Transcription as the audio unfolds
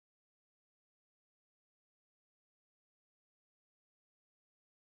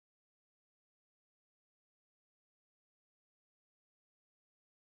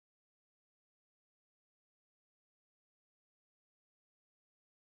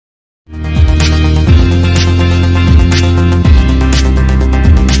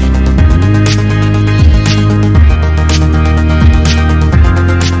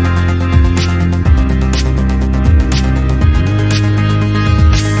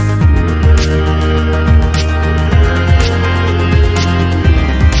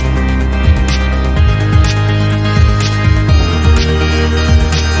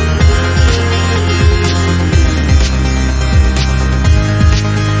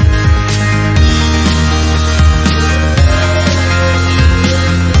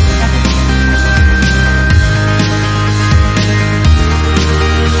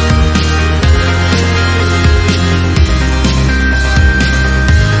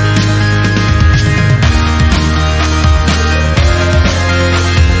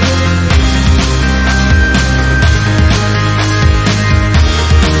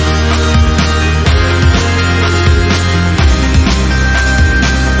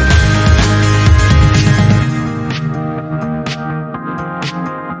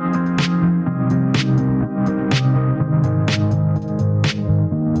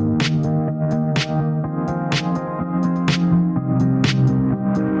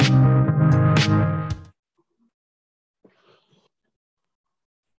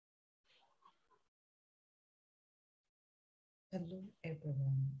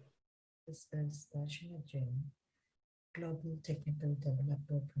This is Darshana Jain, Global Technical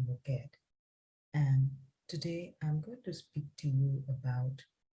Developer from Roquette, and today I'm going to speak to you about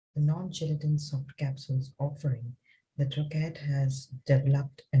the non-gelatin soft capsules offering that Roquette has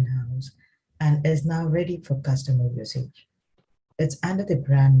developed in-house and is now ready for customer usage. It's under the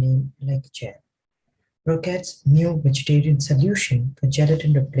brand name Gel, Roquette's new vegetarian solution for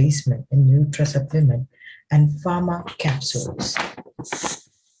gelatin replacement in nutra supplement and pharma capsules.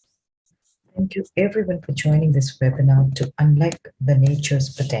 Thank you everyone for joining this webinar to unlock the nature's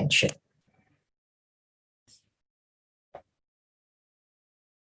potential.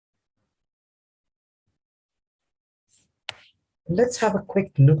 Let's have a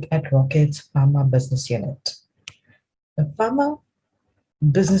quick look at Rocket's pharma business unit. The pharma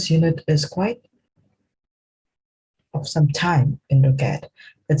business unit is quite of some time in Rocket.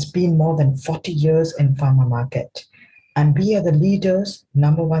 It's been more than 40 years in pharma market. And we are the leaders,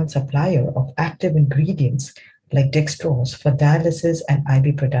 number one supplier of active ingredients like dextrose for dialysis and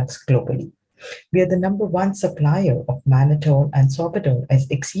IV products globally. We are the number one supplier of mannitol and sorbitol as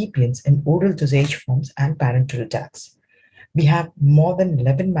excipients in oral dosage forms and parenteral drugs. We have more than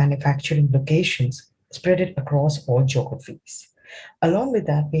 11 manufacturing locations spread across all geographies. Along with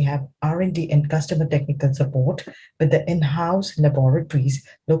that, we have R&D and customer technical support with the in-house laboratories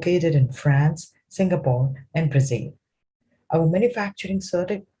located in France, Singapore, and Brazil. Our manufacturing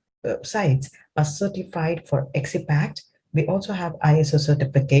sites are certified for ExiPact. We also have ISO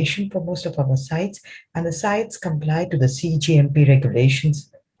certification for most of our sites, and the sites comply to the CGMP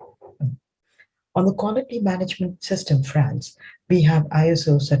regulations. On the quality management system fronts, we have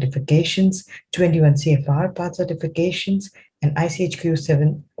ISO certifications, 21 CFR part certifications, and ICHQ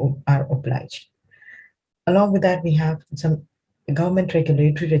 7 are obliged. Along with that, we have some government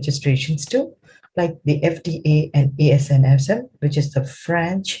regulatory registrations too, like the FDA and ASNSM, which is the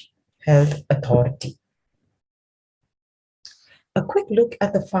French Health Authority. A quick look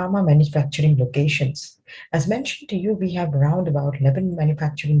at the pharma manufacturing locations. As mentioned to you, we have around about 11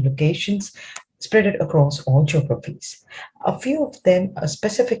 manufacturing locations spread across all geographies. A few of them are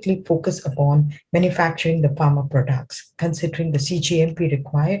specifically focused upon manufacturing the pharma products, considering the CGMP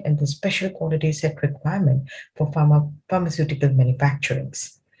required and the special quality set requirement for pharmaceutical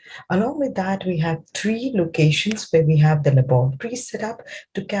manufacturings. Along with that, we have 3 locations where we have the laboratories set up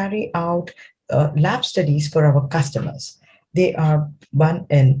to carry out lab studies for our customers. They are one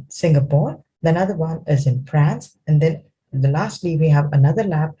in Singapore, another one is in France, and then lastly, we have another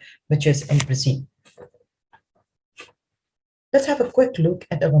lab which is in Brazil. Let's have a quick look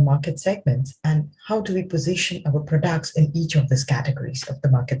at our market segments and how do we position our products in each of these categories of the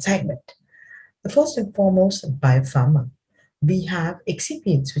market segment. The first and foremost, biopharma. We have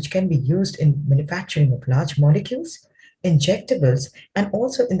excipients which can be used in manufacturing of large molecules, injectables, and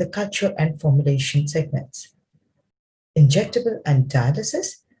also in the culture and formulation segments. Injectable and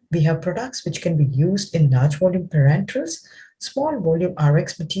dialysis, we have products which can be used in large volume parenterals, small volume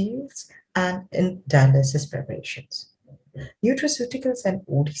RX materials, and in dialysis preparations. Nutraceuticals and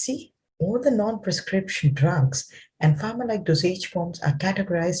OTC, all the non-prescription drugs and pharma-like dosage forms are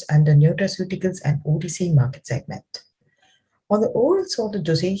categorized under nutraceuticals and OTC market segment. On the oral solid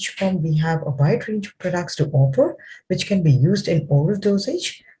dosage form, we have a wide range of products to offer, which can be used in oral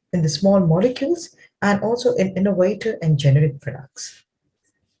dosage, in the small molecules, and also in innovator and generic products.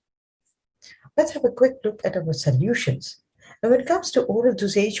 Let's have a quick look at our solutions. Now, when it comes to oral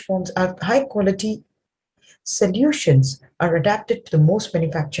dosage forms, our high quality solutions are adapted to the most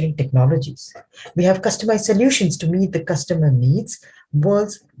manufacturing technologies. We have customized solutions to meet the customer needs.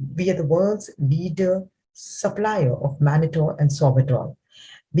 We are the world's leader supplier of mannitol and sorbitol.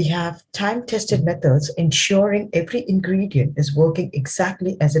 We have time-tested methods ensuring every ingredient is working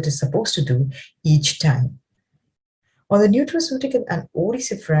exactly as it is supposed to do each time. On the nutraceutical and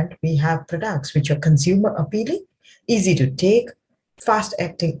OTC front, we have products which are consumer appealing, easy to take,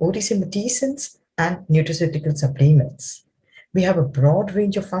 fast-acting OTC medicines, and nutraceutical supplements. We have a broad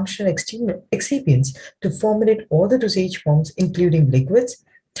range of functional excipients to formulate all the dosage forms, including liquids,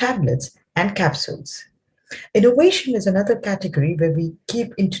 tablets, and capsules. Innovation is another category where we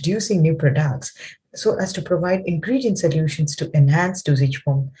keep introducing new products so as to provide ingredient solutions to enhance dosage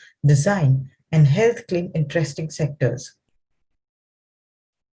form design and health claim interesting sectors.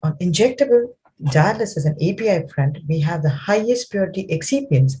 On injectable, dialysis, and API front, we have the highest purity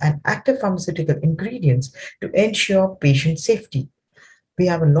excipients and active pharmaceutical ingredients to ensure patient safety. We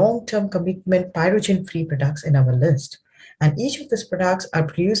have a long-term commitment pyrogen-free products in our list. And each of these products are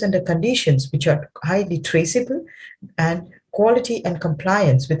produced under conditions which are highly traceable and quality and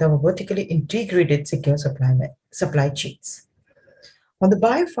compliance with our vertically integrated secure supply chains. On the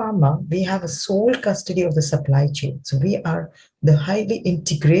biopharma, we have a sole custody of the supply chain. So we are the highly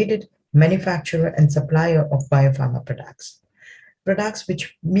integrated manufacturer and supplier of biopharma products. Products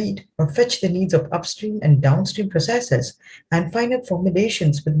which meet or fetch the needs of upstream and downstream processes and final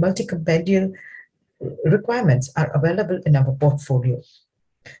formulations with multi-compendial requirements are available in our portfolio.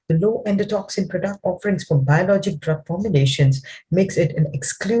 The low endotoxin product offerings for biologic drug formulations makes it an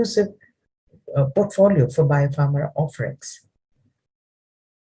exclusive portfolio for biopharma offerings.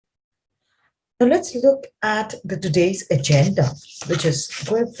 Now let's look at the today's agenda, which is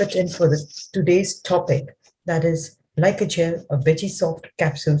going to fit in for the today's topic, that is like a gel, a veggie soft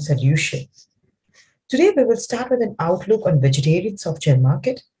capsule solution. Today we will start with an outlook on vegetarian soft gel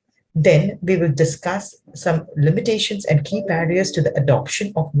market. Then we will discuss some limitations and key barriers to the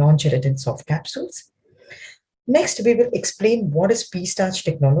adoption of non-gelatin soft capsules. Next, we will explain what is pea-starch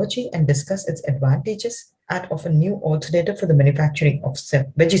technology and discuss its advantages and offer new alternative for the manufacturing of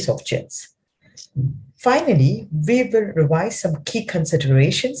veggie soft gels. Finally, we will revise some key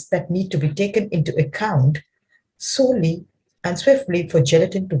considerations that need to be taken into account solely and swiftly for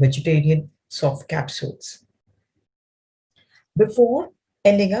gelatin to vegetarian soft capsules. Before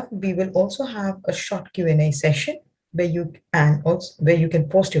ending up, we will also have a short Q&A session where you can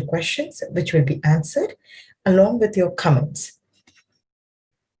post your questions, which will be answered along with your comments.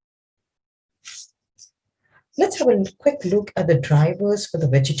 Let's have a quick look at the drivers for the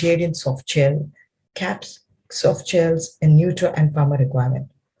vegetarian soft gel, caps, soft gels, and nutra and pharma requirement.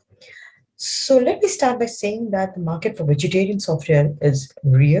 So let me start by saying that the market for vegetarian soft gel is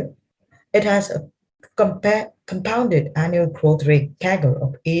real. It has a compounded annual growth rate CAGR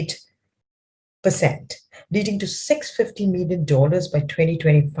of 8%, leading to $650 million by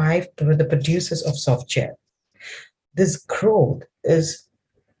 2025 for the producers of soft gel. This growth is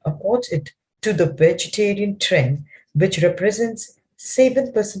opposite to the vegetarian trend, which represents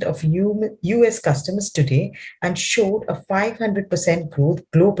 7% of US customers today and showed a 500% growth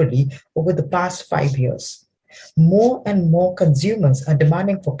globally over the past 5 years. More and more consumers are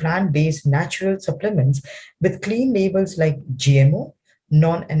demanding for plant-based natural supplements with clean labels like GMO,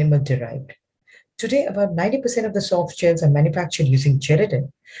 non-animal derived. Today, about 90% of the soft gels are manufactured using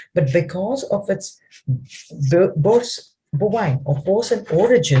gelatin, but because of its bovine or porcine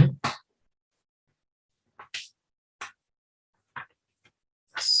origin,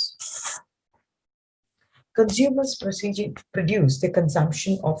 consumers produce the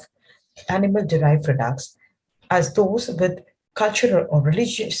consumption of animal-derived products as those with cultural or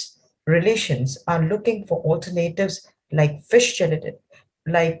religious relations are looking for alternatives like fish gelatin,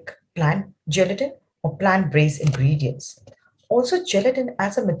 like plant gelatin, or plant-based ingredients. Also, gelatin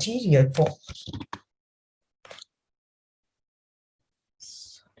as a material for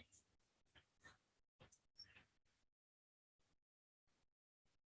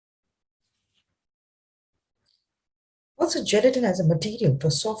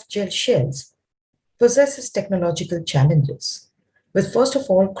soft gel shells possesses technological challenges, with first of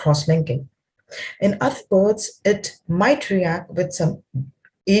all cross-linking. In other words, it might react with some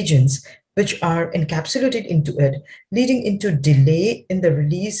agents which are encapsulated into it, leading into delay in the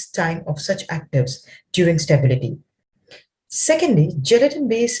release time of such actives during stability. Secondly,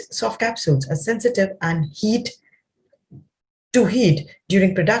 gelatin-based soft capsules are sensitive and heat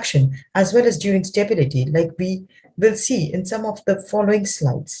during production as well as during stability, like we will see in some of the following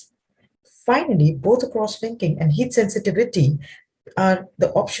slides. Finally, both cross-linking and heat sensitivity are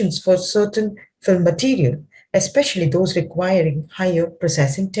the options for certain film material, especially those requiring higher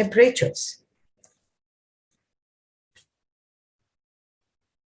processing temperatures.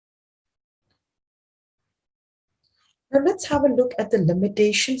 Now let's have a look at the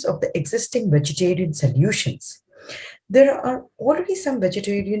limitations of the existing vegetarian solutions. There are already some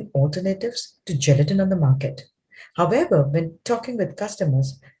vegetarian alternatives to gelatin on the market. However, when talking with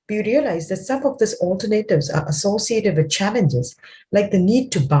customers, we realize that some of these alternatives are associated with challenges like the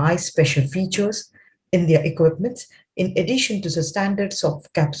need to buy special features in their equipment in addition to the standard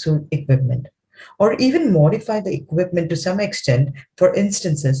soft capsule equipment, or even modify the equipment to some extent, for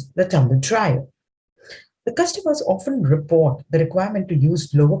instances, the tumble dryer. The customers often report the requirement to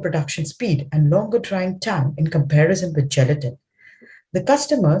use lower production speed and longer drying time in comparison with gelatin. The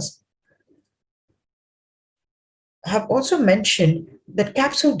customers have also mentioned that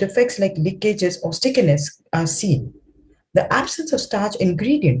capsule defects like leakages or stickiness are seen. The absence of starch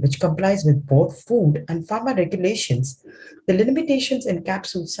ingredient, which complies with both food and pharma regulations, the limitations in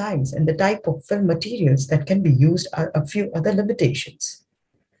capsule size, and the type of film materials that can be used are a few other limitations.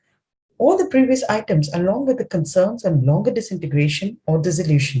 All the previous items, along with the concerns on longer disintegration or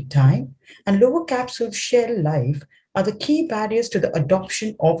dissolution time and lower capsule shell life, are the key barriers to the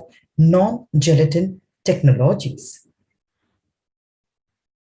adoption of non-gelatin technologies.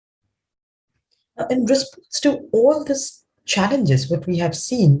 In response to all these challenges, what we have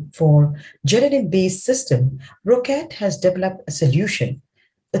seen for gelatin-based system, Roquette has developed a solution.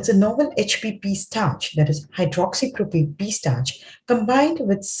 It's a novel HPP starch, that is hydroxypropyl P starch, combined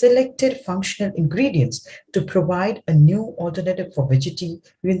with selected functional ingredients to provide a new alternative for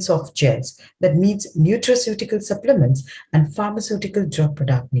vegetarian soft gels that meets nutraceutical supplements and pharmaceutical drug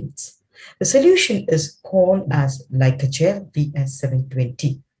product needs. The solution is called as Glycogel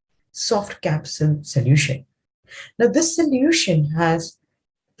VS720 soft capsule solution. Now, this solution has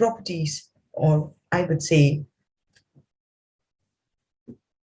properties, or I would say,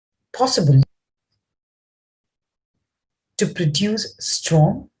 possible to produce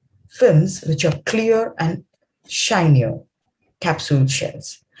strong films which are clear and shinier capsule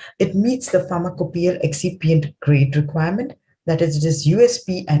shells. It meets the pharmacopoeial excipient grade requirement, that is, it is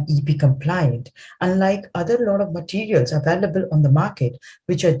USP and EP compliant, unlike other lot of materials available on the market,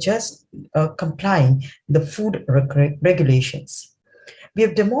 which are just complying the food regulations. We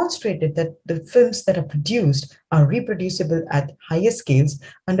have demonstrated that the films that are produced are reproducible at higher scales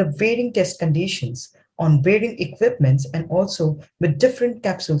under varying test conditions on varying equipments and also with different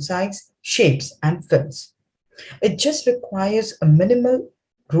capsule size, shapes, and films. It just requires a minimal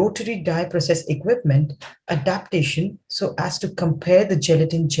rotary die process equipment adaptation so as to compare the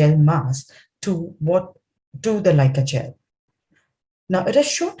gelatin gel mass to the Leica gel. Now, it is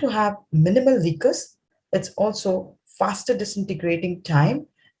shown to have minimal leakers. It's also faster disintegrating time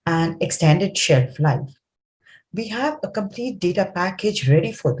and extended shelf life. We have a complete data package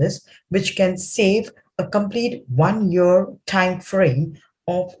ready for this, which can save a complete 1 year time frame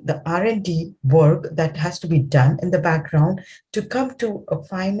of the R&D work that has to be done in the background to come to a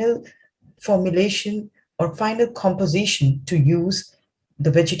final formulation or final composition to use the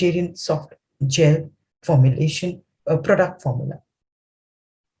vegetarian soft gel formulation product formula.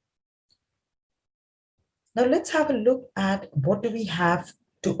 Now let's have a look at what do we have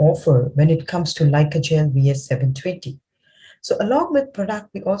to offer when it comes to Glycogel VS720. So along with product,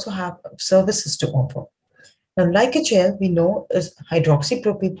 we also have services to offer. Now, Glycogel, we know, is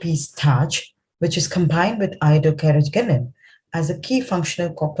hydroxypropyl P starch, which is combined with iodocarrageenan as a key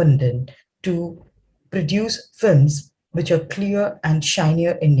functional component to produce films which are clear and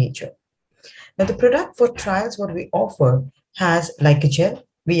shinier in nature. Now, the product for trials, what we offer has Glycogel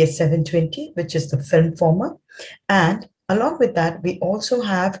VS720, which is the film former. And along with that, we also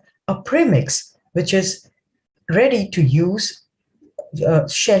have a premix, which is ready to use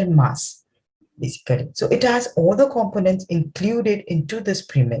shell mass, basically. So it has all the components included into this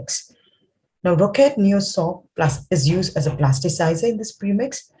premix. Now, Roquette Neosoft Plus is used as a plasticizer in this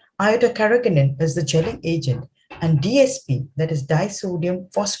premix. Iodocarrageenan is the gelling agent, and DSP, that is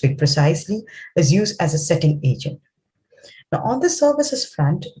disodium phosphate precisely, is used as a setting agent. Now, on the services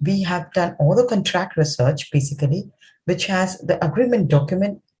front, we have done all the contract research, basically, which has the agreement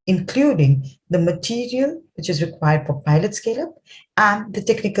document, including the material which is required for pilot scale-up and the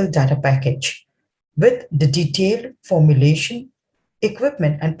technical data package with the detailed formulation,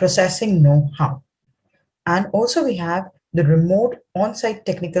 equipment, and processing know-how. And also we have the remote on-site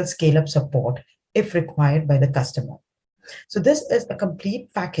technical scale-up support if required by the customer. So this is a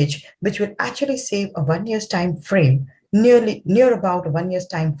complete package which will actually save a 1 year's time frame, near about a 1 year's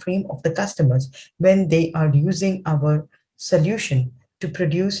time frame of the customers when they are using our solution to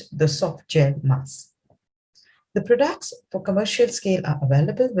produce the soft gel mass. The products for commercial scale are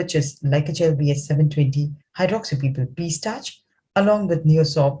available, which is Glycogel VS720 hydroxypropyl P starch, along with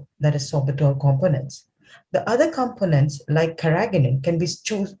Neosoft, that is sorbitol components. The other components, like carrageenan, can be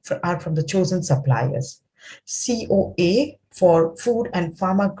are from the chosen suppliers. COA for food and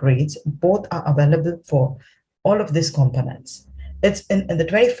pharma grades, both are available for all of these components. It's in the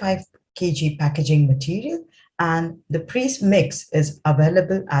 25 kg packaging material, and the pre-mix is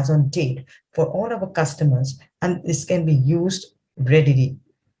available as on date for all our customers, and this can be used readily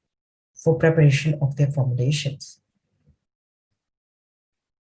for preparation of their formulations.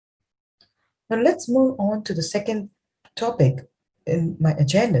 Now let's move on to the second topic in my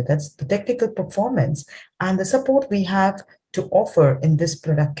agenda. That's the technical performance and the support we have to offer in this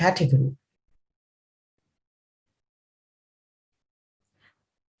product category.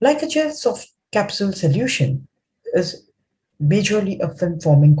 Glycogel soft capsule solution is majorly a film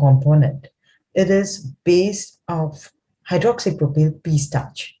forming component. It is based of hydroxypropyl P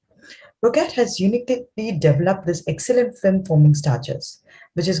starch. Roquette has uniquely developed this excellent film forming starches,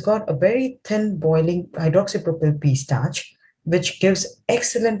 which has got a very thin boiling hydroxypropyl P starch, which gives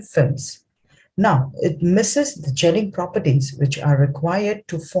excellent films. Now, it misses the gelling properties which are required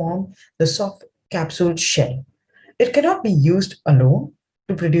to form the soft capsule shell. It cannot be used alone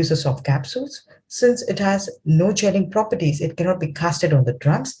to produce a soft capsules. Since it has no gelling properties, it cannot be casted on the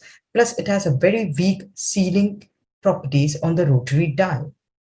drums. Plus, it has a very weak sealing properties on the rotary die.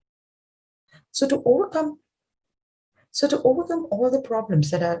 So to overcome So to overcome all the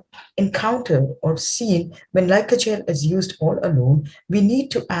problems that are encountered or seen when Leica gel is used all alone, we need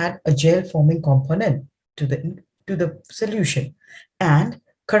to add a gel forming component to the solution. And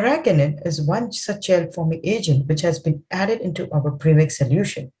carrageenan is one such gel forming agent which has been added into our premix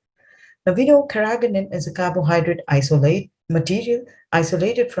solution. Now we know carrageenan is a carbohydrate isolate material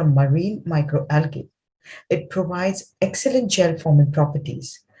isolated from marine microalgae. It provides excellent gel forming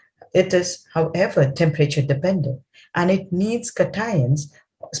properties. It is, however, temperature dependent and it needs cations,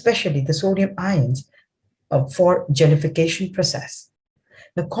 especially the sodium ions, for gelification process.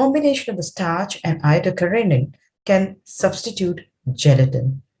 The combination of the starch and iodocaranin can substitute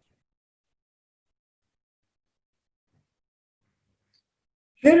gelatin.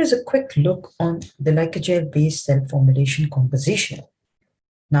 Here is a quick look on the glycogel-based cell formulation composition.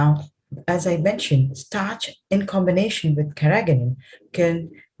 Now, as I mentioned, starch in combination with carrageenan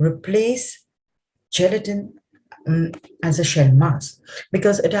can replace gelatin as a shell mass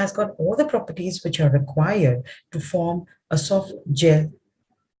because it has got all the properties which are required to form a soft gel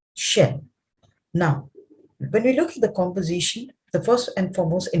shell. Now, when we look at the composition, the first and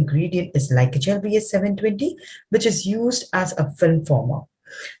foremost ingredient is Glycogel VS720, which is used as a film former.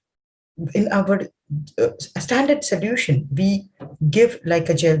 In our standard solution, we give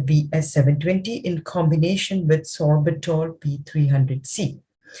Glycogel VS720 in combination with sorbitol P300C,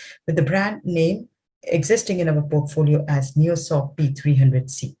 with the brand name existing in our portfolio as Neosorb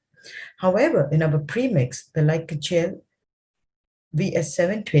P300C. However, in our premix, the Glycogel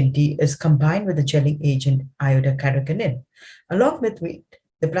VS720 is combined with the gelling agent iodocarrageenan. Along with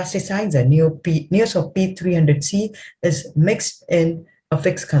the plasticizer Neosorb P300C is mixed in a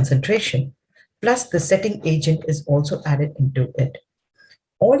fixed concentration. Plus, the setting agent is also added into it.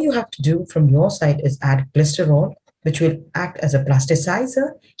 All you have to do from your side is add glycerol, which will act as a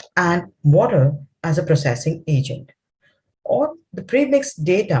plasticizer, and water as a processing agent. All the premixed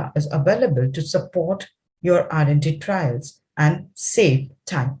data is available to support your R&D trials and save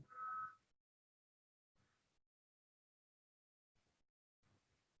time.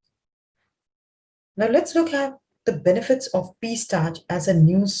 Now let's look at the benefits of pea starch as a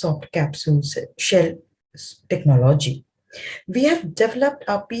new soft capsule shell technology. We have developed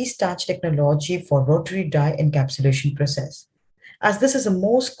our pea starch technology for rotary die encapsulation process, as this is the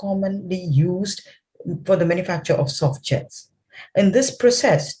most commonly used for the manufacture of soft gels. In this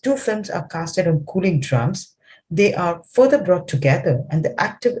process, two films are casted on cooling drums. They are further brought together and the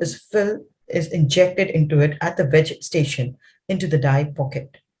active is injected into it at the veg station into the die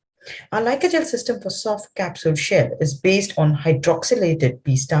pocket. Our Glycogel system for soft capsule shell is based on hydroxylated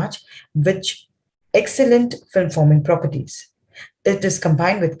pea starch, which excellent film forming properties. It is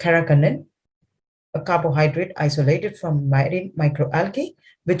combined with carrageenan, a carbohydrate isolated from marine microalgae,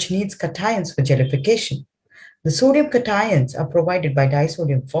 which needs cations for gelification. The sodium cations are provided by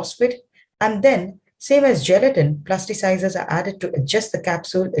disodium phosphate, and then, same as gelatin, plasticizers are added to adjust the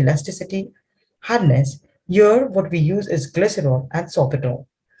capsule elasticity hardness. Here, what we use is glycerol and sorbitol.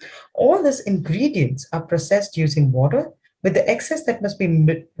 All these ingredients are processed using water, with the excess that must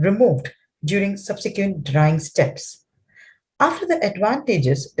be removed during subsequent drying steps. After the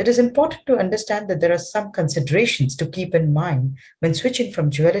advantages, it is important to understand that there are some considerations to keep in mind when switching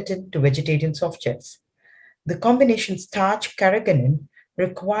from gelatin to vegetarian soft gels. The combination starch carrageenan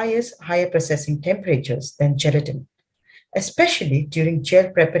requires higher processing temperatures than gelatin, especially during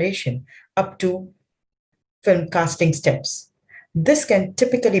gel preparation up to film casting steps. This can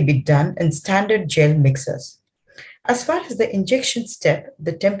typically be done in standard gel mixers. As far as the injection step,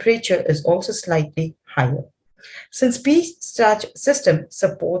 the temperature is also slightly higher. Since pea-starch system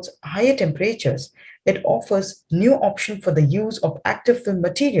supports higher temperatures, it offers new option for the use of active film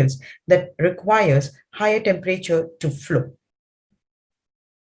materials that requires higher temperature to flow.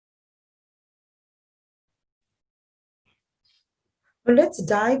 Well, let's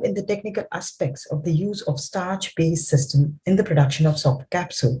dive in the technical aspects of the use of starch-based system in the production of soft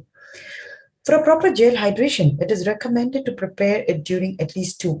capsule. For a proper gel hydration, it is recommended to prepare it during at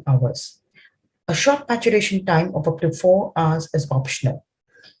least 2 hours. A short maturation time of up to 4 hours is optional.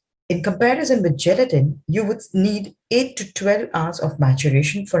 In comparison with gelatin, you would need 8 to 12 hours of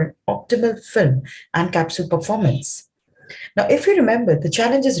maturation for an optimal film and capsule performance. Now, if you remember the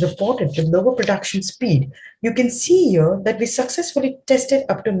challenges reported with lower production speed, you can see here that we successfully tested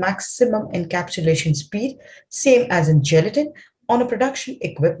up to maximum encapsulation speed, same as in gelatin, on a production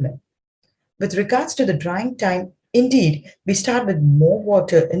equipment. With regards to the drying time, indeed, we start with more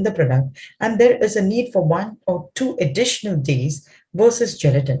water in the product, and there is a need for 1 or 2 additional days versus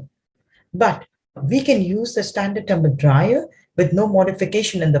gelatin. But we can use the standard tumble dryer with no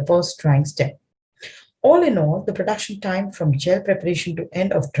modification in the first drying step. All in all, the production time from gel preparation to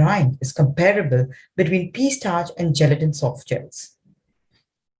end of drying is comparable between pea starch and gelatin soft gels.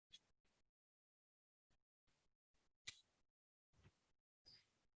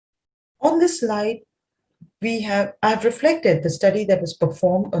 On this slide, I've reflected the study that was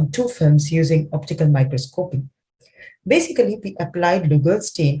performed on 2 films using optical microscopy. Basically, we applied Lugol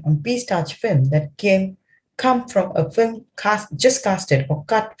stain on pea starch film that come from a film just casted or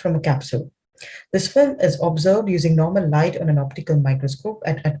cut from a capsule. This film is observed using normal light on an optical microscope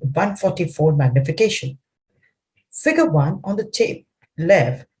at 144 magnification. Figure 1 on the tape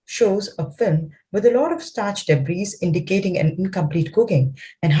left shows a film with a lot of starch debris indicating an incomplete cooking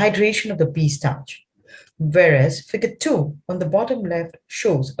and hydration of the pea starch. Whereas figure 2 on the bottom left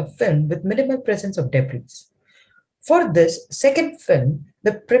shows a film with minimal presence of debris. For this second film,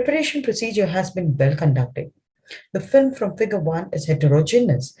 the preparation procedure has been well conducted. The film from figure 1 is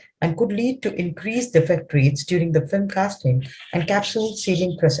heterogeneous and could lead to increased defect rates during the film casting and capsule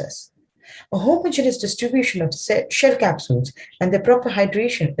sealing process. A homogeneous distribution of shell capsules and their proper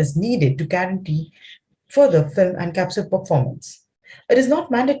hydration is needed to guarantee further film and capsule performance. It is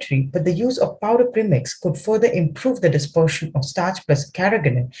not mandatory, but the use of powder premix could further improve the dispersion of starch plus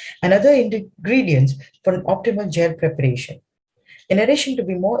carrageenan and other ingredients for an optimal gel preparation. In addition, to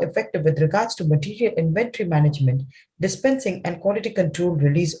be more effective with regards to material inventory management, dispensing, and quality control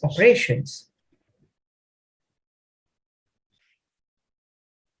release operations.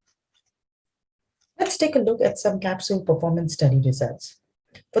 Let's take a look at some capsule performance study results.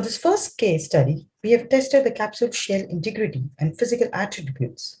 For this first case study, we have tested the capsule shell integrity and physical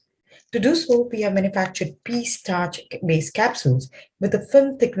attributes. To do so, we have manufactured pea starch-based capsules with a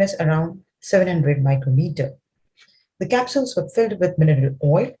film thickness around 700 micrometer. The capsules were filled with mineral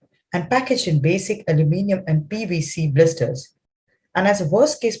oil and packaged in basic aluminum and PVC blisters, and as a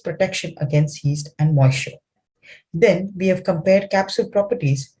worst case protection against yeast and moisture. Then we have compared capsule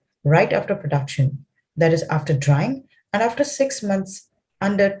properties right after production, that is after drying and after 6 months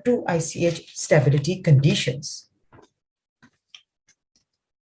under 2 ICH stability conditions.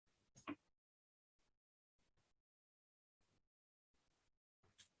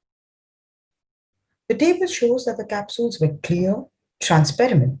 The table shows that the capsules were clear,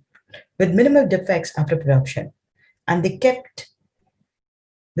 transparent, with minimal defects after production, and they kept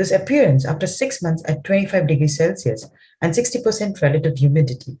this appearance after 6 months at 25 degrees Celsius and 60% relative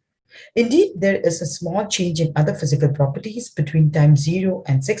humidity. Indeed, there is a small change in other physical properties between time 0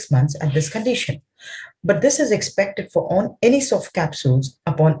 and 6 months at this condition, but this is expected for any soft capsules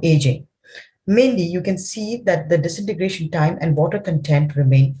upon aging. Mainly, you can see that the disintegration time and water content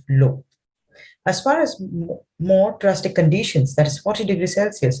remain low. As far as more drastic conditions, that is 40 degrees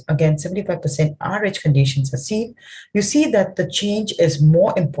Celsius, again 75% RH conditions are seen, you see that the change is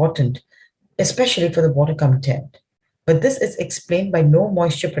more important, especially for the water content. But this is explained by no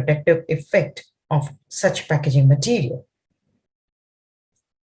moisture protective effect of such packaging material.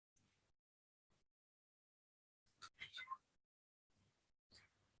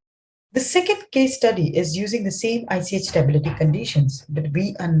 The second case study is using the same ICH stability conditions, but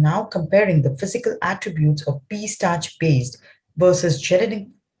we are now comparing the physical attributes of pea starch based versus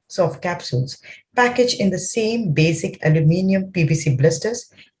gelatin soft capsules packaged in the same basic aluminum PVC blisters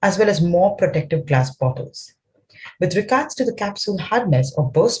as well as more protective glass bottles. With regards to the capsule hardness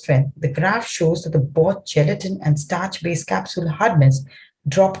or burst strength, the graph shows that the both gelatin and starch-based capsule hardness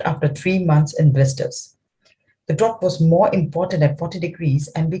dropped after 3 months in blisters. The drop was more important at 40 degrees,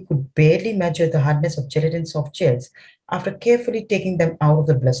 and we could barely measure the hardness of gelatin soft gels after carefully taking them out of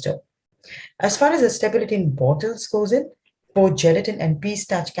the blister. As far as the stability in bottles goes in, both gelatin and pea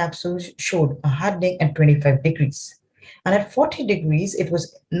starch capsules showed a hardening at 25 degrees. And at 40 degrees, it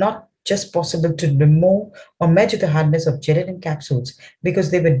was not just possible to remove or measure the hardness of gelatin capsules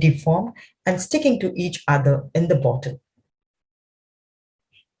because they were deformed and sticking to each other in the bottle.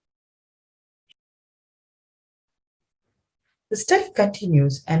 The study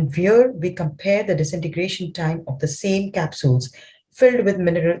continues, and here we compare the disintegration time of the same capsules filled with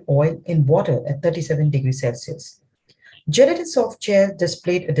mineral oil in water at 37 degrees Celsius. Gelatin soft gel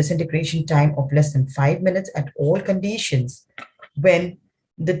displayed a disintegration time of less than 5 minutes at all conditions when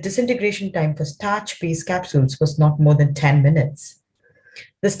the disintegration time for starch-based capsules was not more than 10 minutes.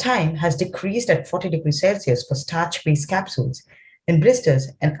 This time has decreased at 40 degrees Celsius for starch-based capsules in blisters,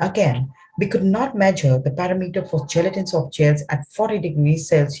 and again, we could not measure the parameter for gelatin soft gels at 40 degrees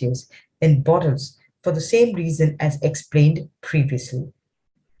Celsius in bottles for the same reason as explained previously.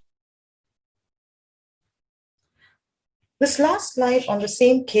 This last slide on the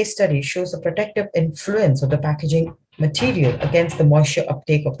same case study shows the protective influence of the packaging material against the moisture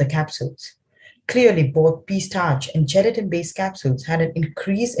uptake of the capsules. Clearly, both pea starch and gelatin-based capsules had an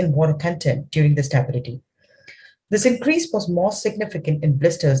increase in water content during the stability. This increase was more significant in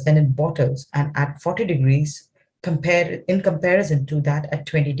blisters than in bottles and at 40 degrees in comparison to that at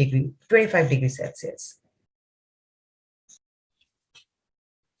 25 degrees Celsius.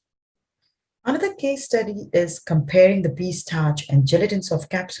 Another case study is comparing the pea starch and gelatin soft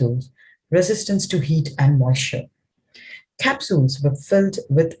capsules resistance to heat and moisture. Capsules were filled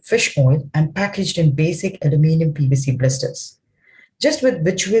with fish oil and packaged in basic aluminum PVC blisters. Just with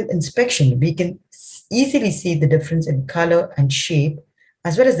visual inspection, we can easily see the difference in color and shape,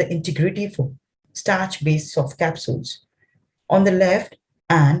 as well as the integrity for starch-based soft capsules on the left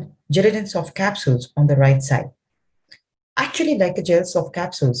and gelatin soft capsules on the right side. Actually, like gel soft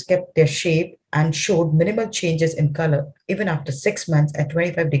capsules kept their shape and showed minimal changes in color even after 6 months at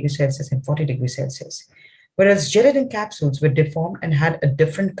 25 degrees Celsius and 40 degrees Celsius. Whereas gelatin capsules were deformed and had a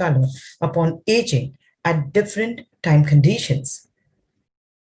different color upon aging at different time conditions.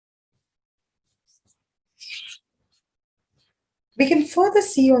 We can further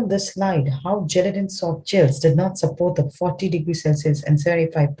see on this slide how gelatin soft gels did not support the 40 degrees Celsius and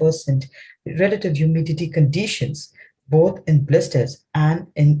 75% relative humidity conditions, both in blisters and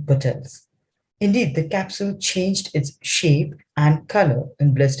in bottles. Indeed, the capsule changed its shape and color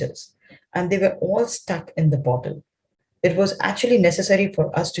in blisters, and they were all stuck in the bottle. It was actually necessary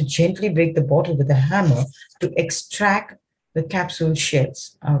for us to gently break the bottle with a hammer to extract the capsule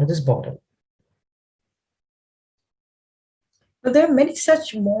shells out of this bottle. Now, there are many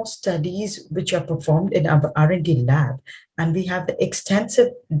such more studies which are performed in our R&D lab, and we have the extensive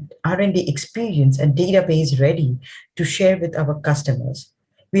R&D experience and database ready to share with our customers.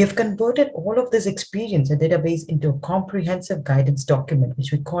 We have converted all of this experience and database into a comprehensive guidance document,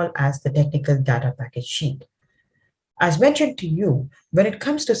 which we call as the technical data package sheet. As mentioned to you, when it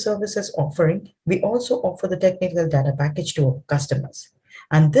comes to services offering, we also offer the technical data package to our customers.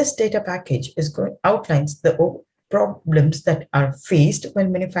 And this data package outlines the problems that are faced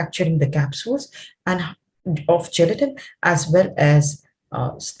when manufacturing the capsules and of gelatin as well as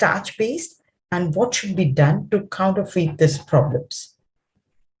starch-based, and what should be done to counterfeit these problems.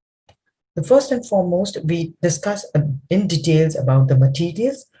 The first and foremost, we discuss in details about the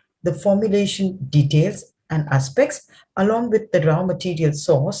materials, the formulation details and aspects, along with the raw material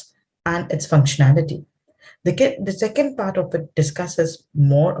source and its functionality. The second part of it discusses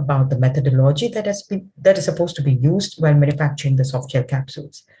more about the methodology that is supposed to be used while manufacturing the soft gel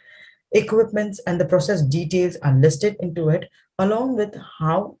capsules. Equipments and the process details are listed into it, along with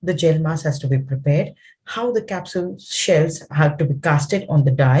how the gel mass has to be prepared, how the capsule shells have to be casted on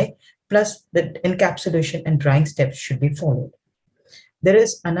the die, plus the encapsulation and drying steps should be followed. There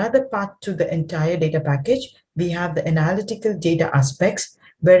is another part to the entire data package. We have the analytical data aspects,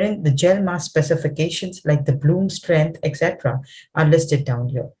 wherein the gel mass specifications like the bloom strength, etc., are listed down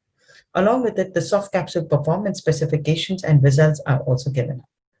here. Along with it, the soft capsule performance specifications and results are also given.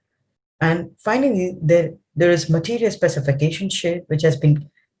 And finally, there is material specification sheet, which has been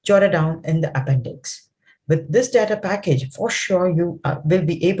jotted down in the appendix. With this data package, for sure, you will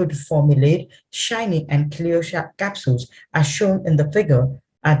be able to formulate shiny and clear capsules as shown in the figure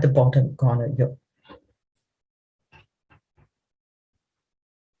at the bottom corner here.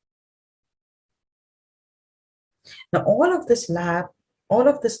 Now, all of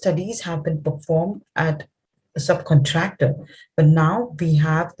the studies have been performed at a subcontractor, but now we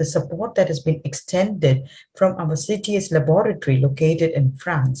have the support that has been extended from our CTS laboratory located in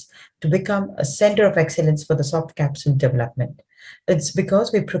France to become a center of excellence for the soft capsule development. It's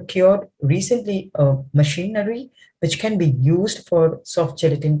because we procured recently a machinery which can be used for soft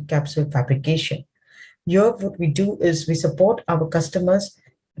gelatin capsule fabrication. Here, what we do is we support our customers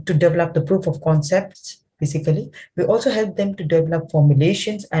to develop the proof of concepts. Basically, we also help them to develop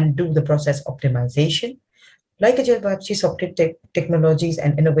formulations and do the process optimization. Like a gel biopsy, software technologies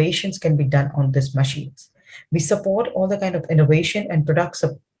and innovations can be done on these machines. We support all the kind of innovation and products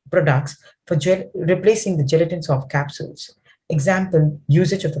for replacing the gelatin soft capsules. Example,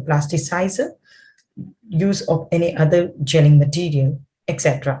 usage of the plasticizer, use of any other gelling material,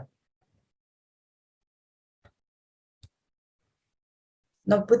 etc.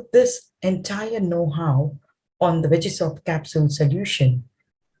 Now, with this entire know-how on the Vegisoft capsule solution,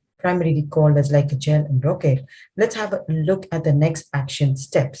 primarily called as like a gel and rocket, let's have a look at the next action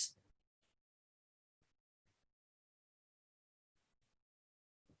steps.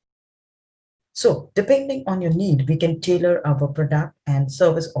 So depending on your need, we can tailor our product and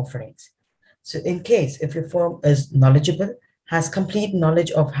service offerings. So in case if your firm is knowledgeable, has complete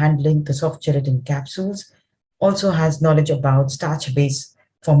knowledge of handling the soft gelatin capsules, also has knowledge about starch-based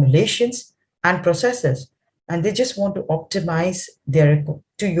formulations and processes, and they just want to optimize their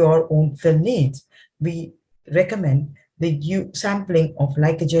to your own fill needs, we recommend the sampling of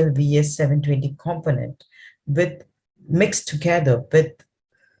Lycogel VS 720 component with mixed together with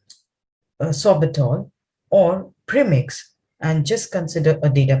sorbitol or premix and just consider a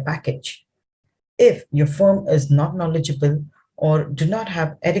data package. If your firm is not knowledgeable or do not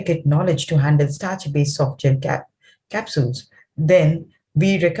have adequate knowledge to handle starch-based soft gel capsules, then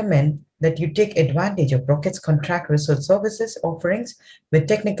we recommend that you take advantage of Rocket's contract research services offerings with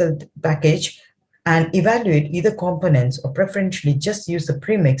technical package and evaluate either components or preferentially just use the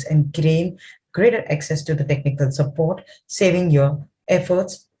premix and gain greater access to the technical support, saving your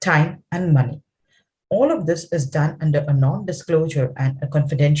efforts, time, and money. All of this is done under a non disclosure and a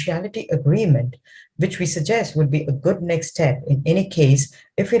confidentiality agreement, which we suggest would be a good next step in any case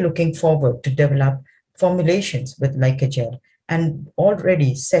if you're looking forward to develop formulations with Lycogel and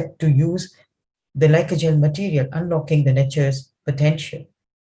already set to use the Lycogel material, unlocking the nature's potential.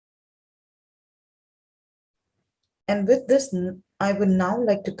 And with this, I would now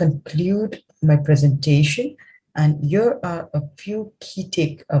like to conclude my presentation. And here are a few key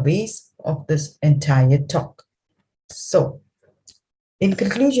takeaways of this entire talk. So, in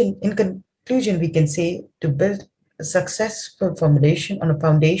conclusion, we can say to build a successful formulation on a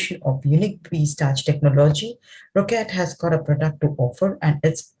foundation of unique pre-starch technology, Roquette has got a product to offer, and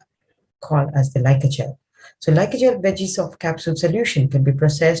it's called as the Lycogel. So, Lycogel veggie soft capsule solution can be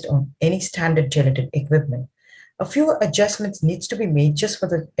processed on any standard gelatin equipment. A few adjustments needs to be made just for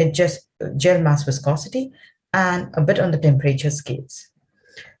the adjust gel mass viscosity and a bit on the temperature scales.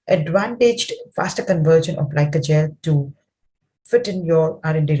 Advantaged faster conversion of Lycogel to fit in your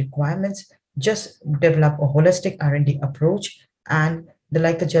R&D requirements, just develop a holistic R&D approach and the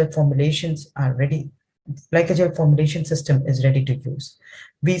Lycogel formulations are ready. Lycogel formulation system is ready to use.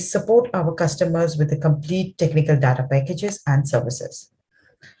 We support our customers with the complete technical data packages and services.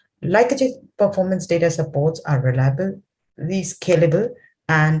 Lycogel performance data supports are reliable, scalable,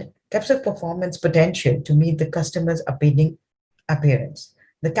 and capsule performance potential to meet the customer's appearance.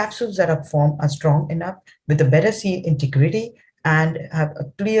 The capsules that are formed are strong enough with a better seal integrity and have a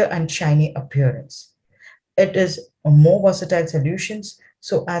clear and shiny appearance. It is a more versatile solutions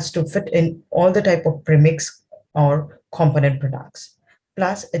so as to fit in all the type of premix or component products.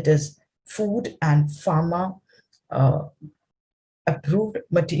 Plus, it is food and pharma uh, approved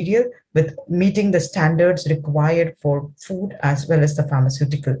material with meeting the standards required for food as well as the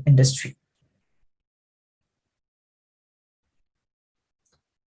pharmaceutical industry.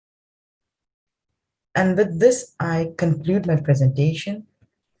 And with this, I conclude my presentation.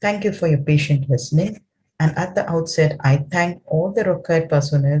 Thank you for your patient listening. And at the outset, I thank all the Roquette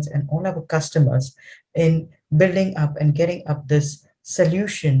personnel and all our customers in building up and getting up this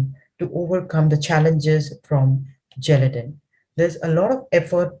solution to overcome the challenges from gelatin. There's a lot of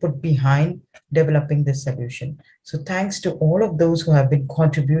effort put behind developing this solution. So thanks to all of those who have been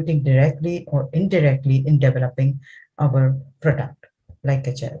contributing directly or indirectly in developing our product, like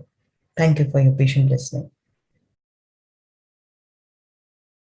a gel. Thank you for your patient listening.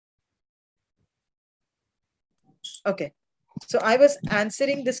 Okay, so I was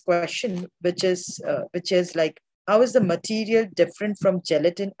answering this question, which is like, how is the material different from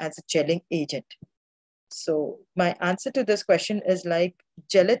gelatin as a gelling agent? So my answer to this question is like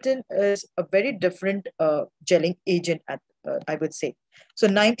gelatin is a very different gelling agent, I would say. So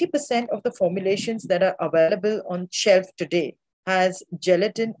 90% of the formulations that are available on shelf today has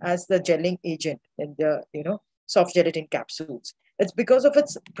gelatin as the gelling agent in the soft gelatin capsules. It's because of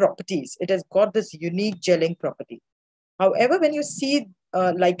its properties. It has got this unique gelling property. However, when you see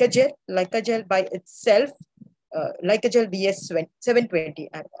Lycogel by itself, Lycogel VS 720,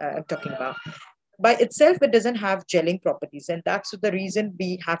 I'm talking about, by itself, it doesn't have gelling properties. And that's the reason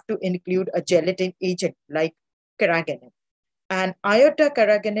we have to include a gelatin agent like carrageenan. And iota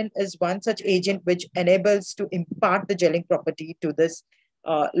carrageenan is one such agent which enables to impart the gelling property to this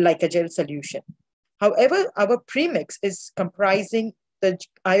Lycogel solution. However, our premix is comprising the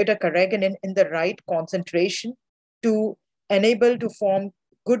iota carrageenan in the right concentration to enable to form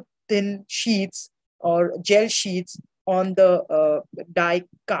good thin sheets or gel sheets on the die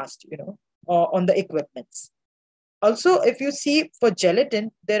cast, or on the equipments. Also, if you see for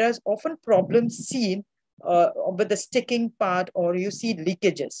gelatin, there is often problems seen with the sticking part, or you see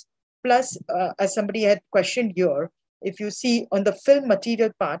leakages. Plus, as somebody had questioned here, if you see on the film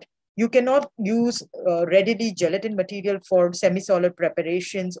material part, you cannot use readily gelatin material for semi-solid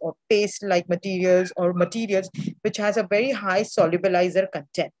preparations or paste-like materials, or materials which has a very high solubilizer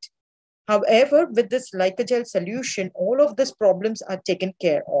content. However, with this Lycogel solution, all of these problems are taken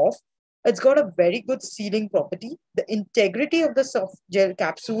care of. It's got a very good sealing property. The integrity of the soft gel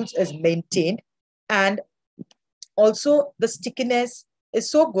capsules is maintained, and also the stickiness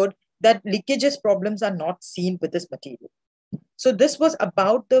is so good that leakages problems are not seen with this material. So this was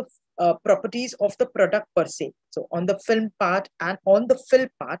about the properties of the product per se. So on the film part and on the fill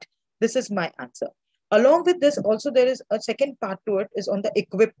part, this is my answer. Along with this, also there is a second part to it, is on the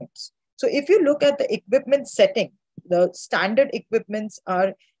equipments. So if you look at the equipment setting, the standard equipments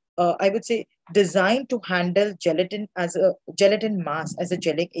are, I would say, designed to handle gelatin mass as a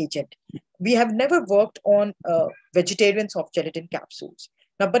gelling agent. We have never worked on vegetarian soft gelatin capsules.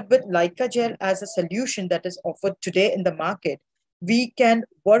 Now, but with Leica gel as a solution that is offered today in the market, we can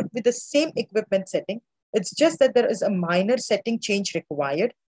work with the same equipment setting. It's just that there is a minor setting change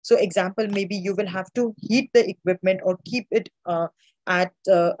required. So example, maybe you will have to heat the equipment or keep it at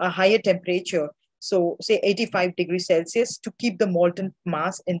a higher temperature. So say 85 degrees Celsius to keep the molten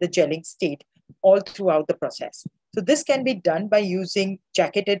mass in the gelling state all throughout the process. So this can be done by using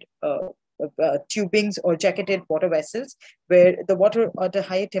jacketed tubings or jacketed water vessels, where the water at a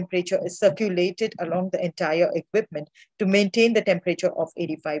higher temperature is circulated along the entire equipment to maintain the temperature of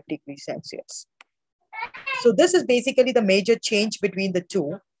 85 degrees Celsius. So this is basically the major change between the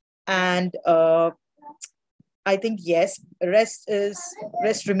two. And I think, yes, rest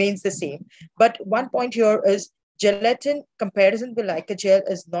remains the same. But one point here is gelatin comparison with Leica gel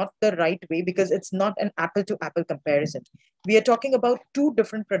is not the right way, because it's not an apple to apple comparison. We are talking about two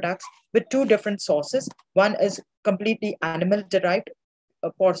different products with two different sources. One is completely animal derived,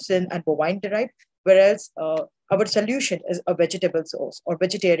 porcine and bovine derived, whereas our solution is a vegetable source or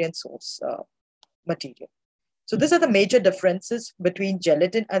vegetarian source material. So these are the major differences between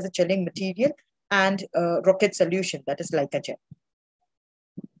gelatin as a gelling material and Roquette solution, that is Leica gel.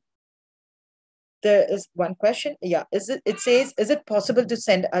 There is one question. Yeah, it says, is it possible to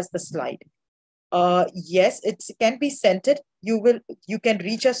send us the slide? Yes, it can be sent it. You can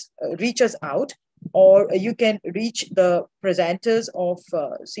reach us out, or you can reach the presenters of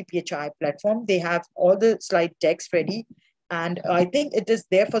CPHI platform. They have all the slide decks ready, and I think it is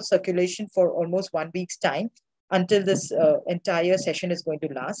there for circulation for almost 1 week's time, until this entire session is going to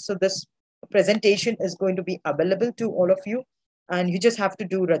last. So this presentation is going to be available to all of you, and you just have to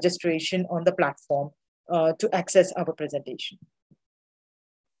do registration on the platform to access our presentation.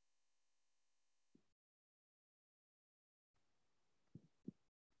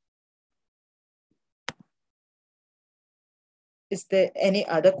 Is there any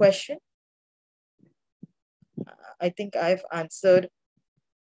other question? I think I've answered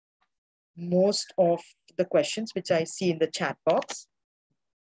most of the questions which I see in the chat box.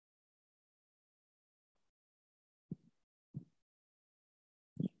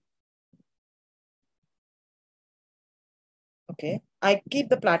 Okay, I keep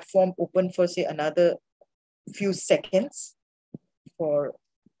the platform open for, say, another few seconds for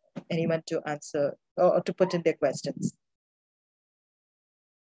anyone to answer or to put in their questions.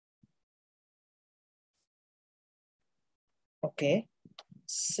 Okay,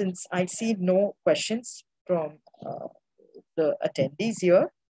 since I see no questions from the attendees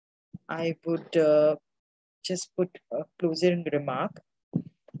here, I would just put a closing remark.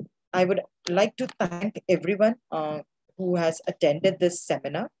 I would like to thank everyone who has attended this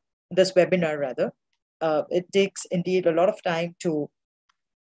webinar rather. It takes indeed a lot of time to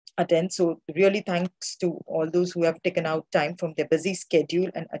attend. So really thanks to all those who have taken out time from their busy schedule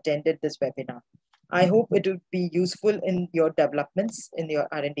and attended this webinar. I hope it would be useful in your developments in your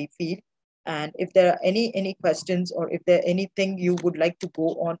R&D field. And if there are any questions, or if there anything you would like to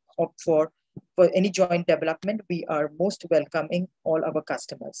go on opt for any joint development, we are most welcoming all our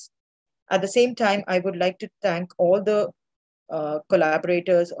customers. At the same time, I would like to thank all the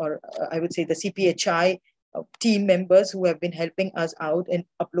collaborators, or I would say the CPHI team members who have been helping us out in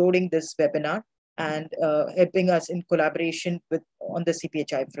uploading this webinar and helping us in collaboration on the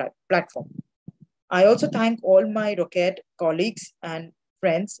CPHI platform. I also thank all my Roquette colleagues and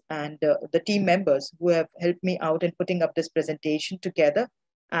friends and the team members who have helped me out in putting up this presentation together,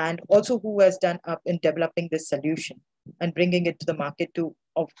 and also who has done up in developing this solution and bringing it to the market to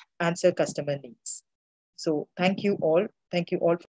answer customer needs. So thank you all. Thank you all